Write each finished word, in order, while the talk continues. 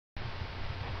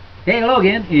Hey, hello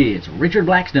again. It's Richard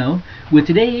Blackstone with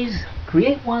today's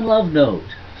Create One Love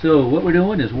Note. So what we're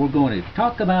doing is we're going to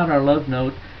talk about our love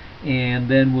note, and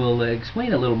then we'll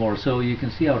explain a little more so you can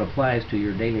see how it applies to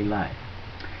your daily life.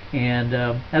 And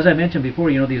as I mentioned before,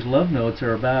 these love notes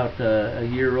are about a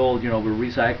year old. We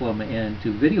recycle them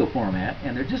into video format,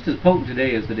 and they're just as potent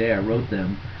today as the day I wrote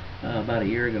them about a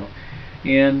year ago.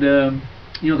 And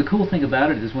the cool thing about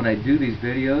it is when I do these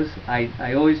videos,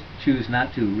 I always choose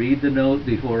not to read the note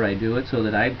before I do it, so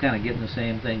that I'm kind of getting the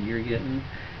same thing you're getting.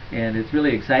 And it's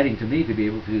really exciting to me to be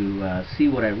able to see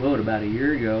what I wrote about a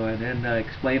year ago and then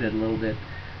explain it a little bit,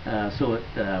 so it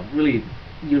really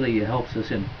helps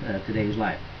us in today's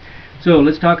life. So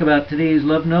let's talk about today's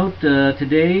love note.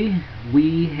 Today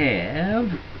we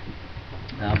have,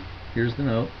 here's the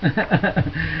note.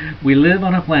 We live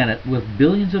on a planet with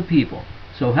billions of people.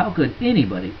 So how could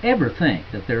anybody ever think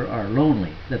that they are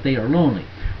lonely,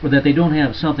 or that they don't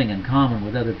have something in common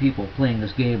with other people playing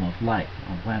this game of life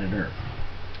on planet Earth?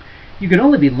 You could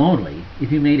only be lonely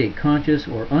if you made a conscious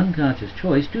or unconscious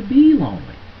choice to be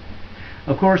lonely.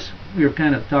 Of course, we are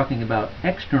kind of talking about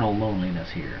external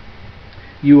loneliness here.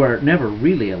 You are never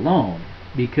really alone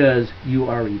because you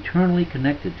are eternally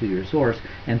connected to your source,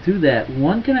 and through that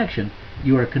one connection,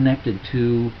 you are connected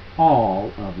to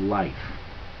all of life.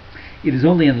 It is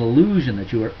only an illusion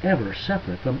that you are ever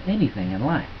separate from anything in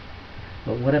life.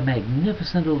 But what a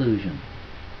magnificent illusion.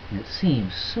 It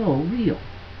seems so real,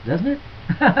 doesn't it?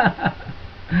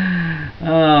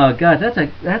 Oh God,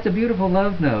 that's a beautiful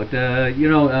love note.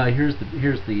 Here's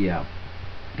the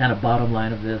kind of bottom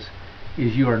line of this: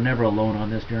 is you are never alone on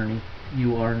this journey.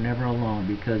 You are never alone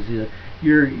because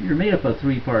you're made up of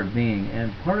three-part being,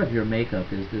 and part of your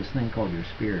makeup is this thing called your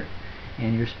spirit.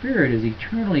 And your spirit is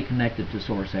eternally connected to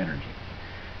source energy.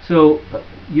 So,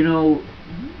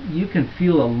 you can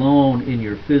feel alone in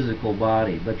your physical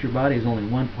body, but your body is only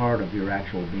one part of your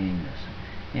actual beingness.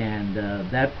 And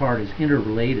that part is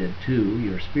interrelated to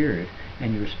your spirit,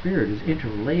 and your spirit is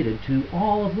interrelated to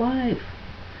all of life.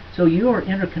 So you are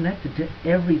interconnected to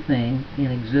everything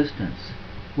in existence,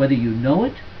 whether you know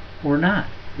it or not.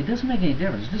 It doesn't make any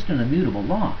difference. It's just an immutable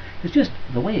law. It's just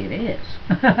the way it is.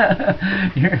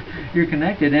 You're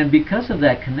connected, and because of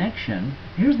that connection,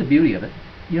 here's the beauty of it.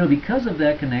 Because of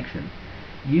that connection,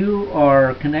 you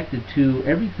are connected to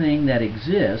everything that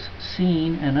exists,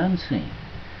 seen and unseen.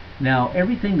 Now,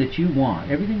 everything that you want,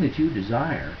 everything that you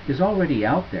desire, is already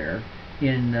out there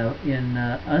in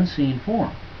unseen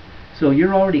form. So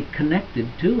you're already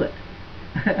connected to it.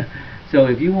 So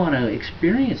if you want to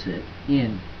experience it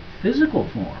in physical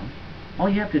form, all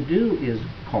you have to do is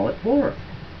call it forth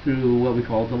through what we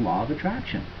call the law of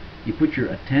attraction. You put your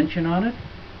attention on it,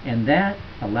 and that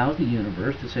allows the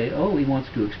universe to say, oh, he wants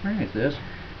to experience this,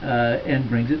 and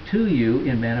brings it to you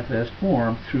in manifest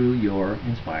form through your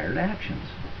inspired actions.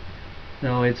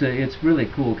 So it's really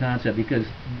cool concept, because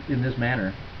in this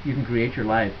manner you can create your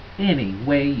life any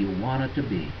way you want it to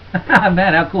be.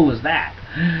 Man, how cool is that?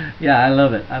 Yeah, I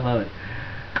love it.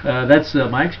 That's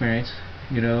my experience.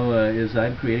 Is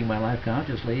I'm creating my life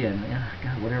consciously, and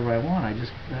God, whatever I want, I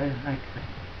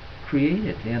create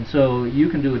it. And so you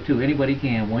can do it too. Anybody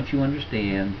can, once you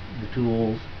understand the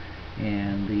tools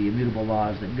and the immutable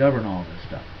laws that govern all this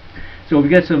stuff. So we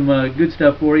got some good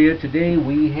stuff for you today.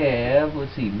 We have,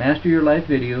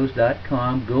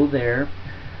 masteryourlifevideos.com. Go there,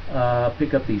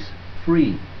 pick up these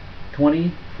 20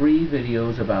 free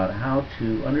videos about how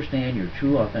to understand your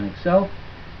true authentic self,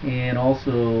 and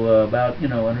also about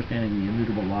understanding the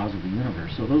immutable laws of the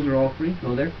universe. So those are all free.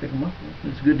 Go there, pick them up.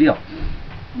 It's a good deal.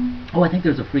 Oh, I think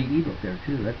there's a free ebook there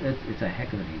too. It's a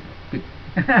heck of an ebook.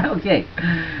 Okay,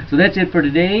 so that's it for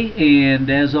today. And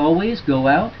as always, go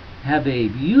out, have a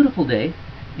beautiful day,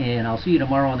 and I'll see you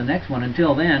tomorrow on the next one.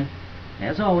 Until then,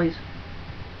 as always,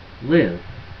 live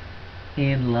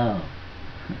in love.